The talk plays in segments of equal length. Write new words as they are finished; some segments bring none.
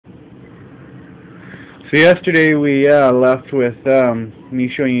So yesterday we left with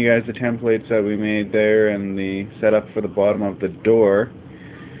me showing you guys the templates that we made there and the setup for the bottom of the door.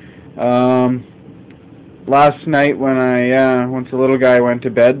 Last night when once the little guy went to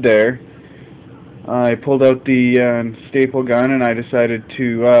bed there, I pulled out the staple gun and I decided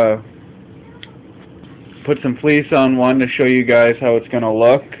to put some fleece on one to show you guys how it's going to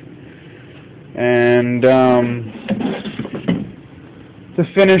look. And the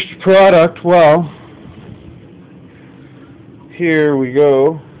finished product, well, here we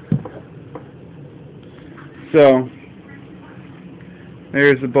go. So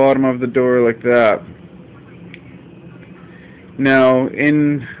there's the bottom of the door like that. Now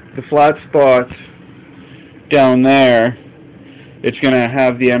in the flat spots down there, it's going to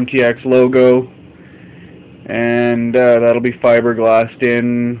have the MTX logo, and that'll be fiberglassed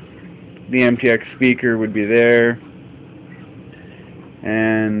in. The MTX speaker would be there,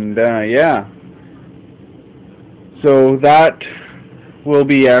 and yeah. So that will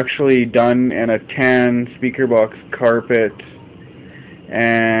be actually done in a tan speaker box carpet,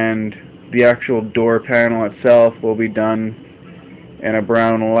 and the actual door panel itself will be done in a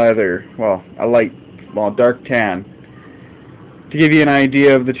brown leather, well, dark tan. To give you an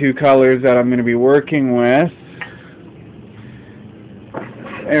idea of the two colors that I'm going to be working with,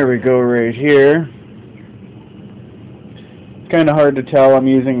 there we go right here. It's kind of hard to tell, I'm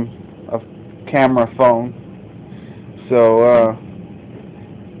using a camera phone. So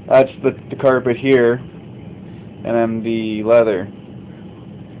that's the carpet here, and then the leather.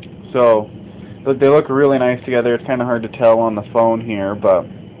 So they look really nice together. It's kind of hard to tell on the phone here, but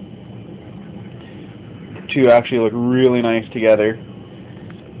the two actually look really nice together.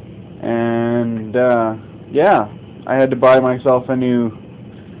 And yeah, I had to buy myself a new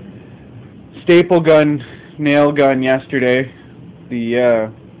staple gun, nail gun yesterday.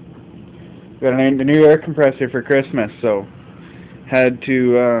 Got a new air compressor for Christmas, so had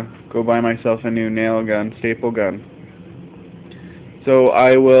to go buy myself a new nail gun, staple gun. So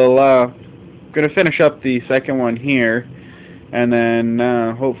I will gonna finish up the second one here, and then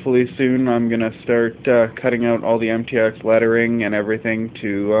hopefully soon I'm gonna start cutting out all the MTX lettering and everything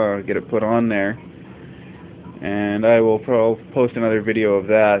to get it put on there. And I will post another video of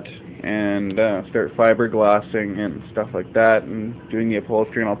that, and start fiberglassing and stuff like that, and doing the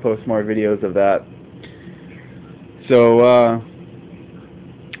upholstery, and I'll post more videos of that. So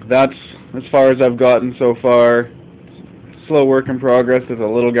that's as far as I've gotten so far. Slow work in progress. There's a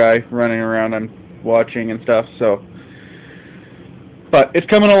little guy running around and watching and stuff, so, but it's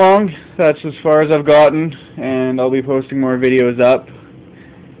coming along. That's as far as I've gotten, and I'll be posting more videos up.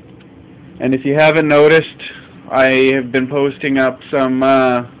 And if you haven't noticed, I have been posting up some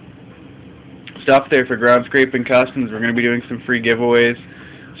stuff there for ground scraping customs. We're going to be doing some free giveaways,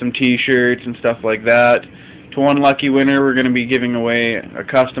 some t-shirts and stuff like that. To one lucky winner, we're going to be giving away a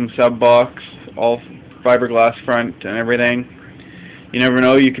custom sub box, all fiberglass front and everything. You never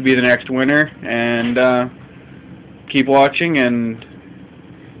know, you could be the next winner. And keep watching, and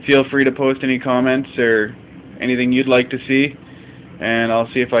feel free to post any comments or anything you'd like to see, and I'll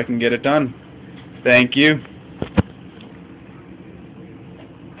see if I can get it done. Thank you.